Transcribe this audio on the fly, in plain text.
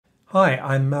Hi,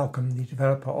 I'm Malcolm, the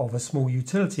developer of a small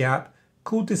utility app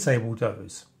called Disable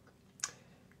Doze.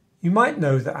 You might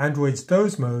know that Android's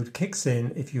Doze mode kicks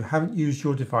in if you haven't used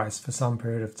your device for some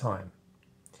period of time.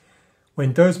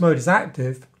 When Doze mode is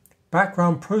active,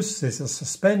 background processes are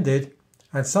suspended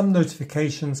and some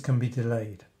notifications can be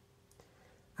delayed.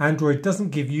 Android doesn't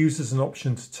give users an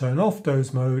option to turn off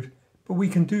Doze mode, but we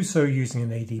can do so using an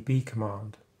ADB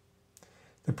command.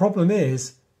 The problem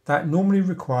is that normally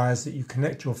requires that you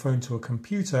connect your phone to a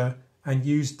computer and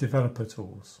use developer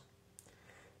tools.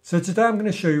 So today I'm going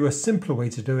to show you a simpler way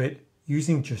to do it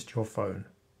using just your phone.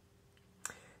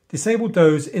 Disable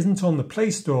Doze isn't on the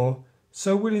Play Store,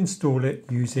 so we'll install it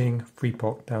using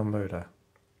FreePOC Downloader.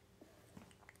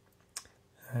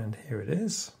 And here it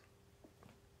is.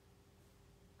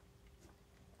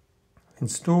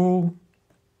 Install.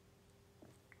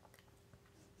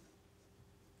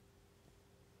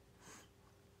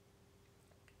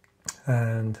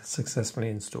 And successfully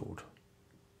installed.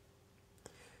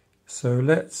 So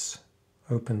let's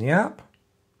open the app.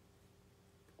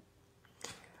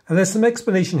 And there's some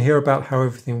explanation here about how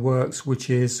everything works, which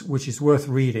is worth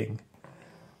reading.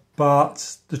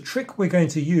 But the trick we're going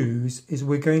to use is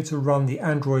we're going to run the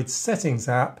Android Settings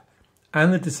app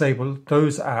and the Disable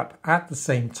Doze app at the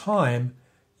same time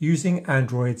using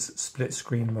Android's split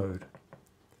screen mode.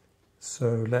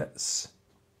 So let's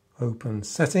open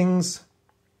Settings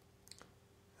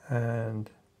and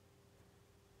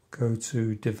go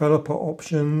to Developer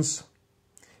Options.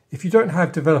 If you don't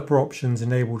have developer options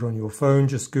enabled on your phone,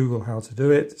 just Google how to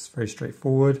do it. It's very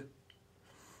straightforward.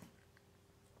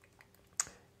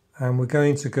 And we're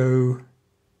going to go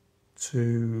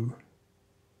to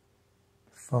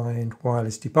find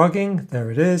wireless debugging.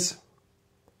 There it is.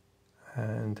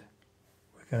 And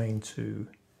we're going to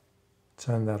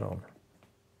turn that on.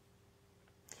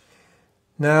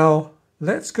 Now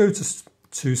let's go to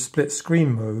split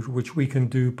screen mode, which we can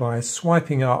do by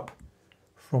swiping up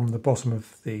from the bottom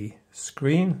of the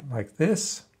screen like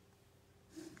this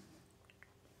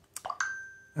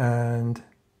and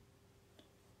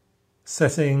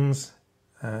settings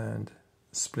and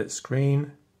split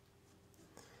screen,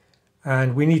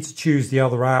 and we need to choose the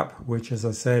other app, which as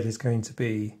I said is going to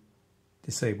be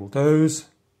Disable Doze,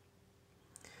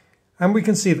 and we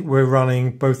can see that we're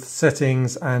running both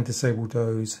settings and Disable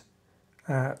Doze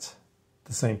at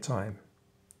the same time.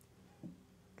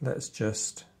 Let's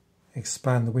just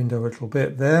expand the window a little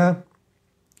bit there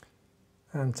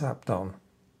and tap done.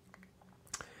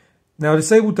 Now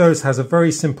Disable Doze has a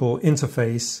very simple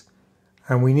interface,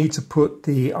 and we need to put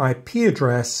the IP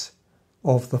address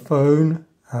of the phone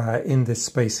in this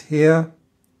space here.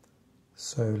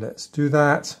 So let's do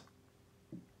that.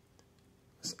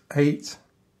 It's 8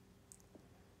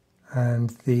 and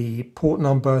the port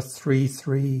number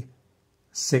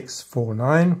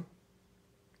 33649.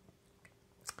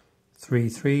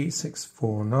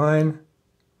 33649,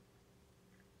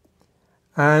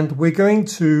 and we're going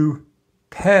to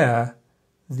pair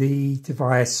the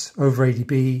device over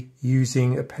ADB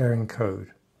using a pairing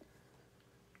code.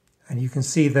 And you can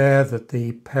see there that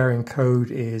the pairing code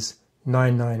is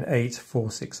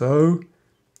 998460,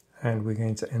 and we're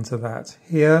going to enter that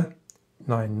here,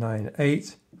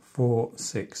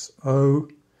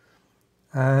 998460,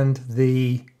 and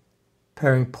the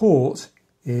pairing port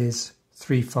is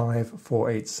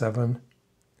 35487,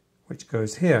 which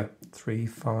goes here,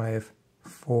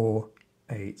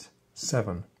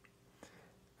 35487,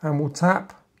 and we'll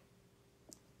tap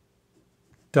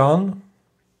done.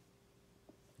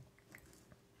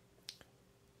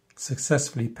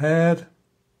 Successfully paired,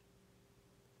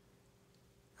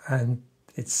 and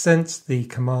it sent the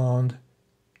command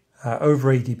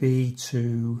over ADB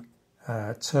to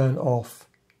turn off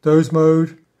Doze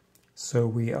mode. So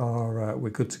we're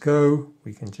good to go.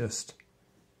 We can just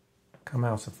come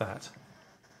out of that.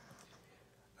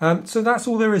 So that's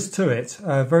all there is to it.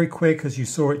 Very quick, as you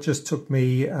saw, it just took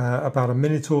me about a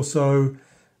minute or so.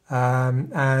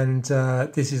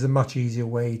 This is a much easier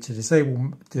way to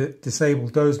disable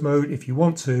Doze mode if you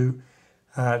want to,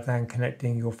 than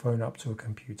connecting your phone up to a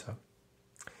computer.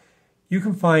 You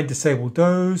can find Disable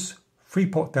Doze,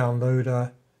 FreePOC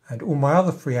Downloader, and all my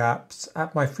other free apps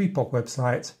at my FreePOC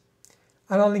website,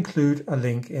 and I'll include a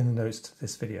link in the notes to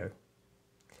this video.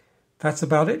 That's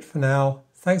about it for now.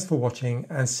 Thanks for watching,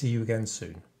 and see you again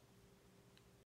soon.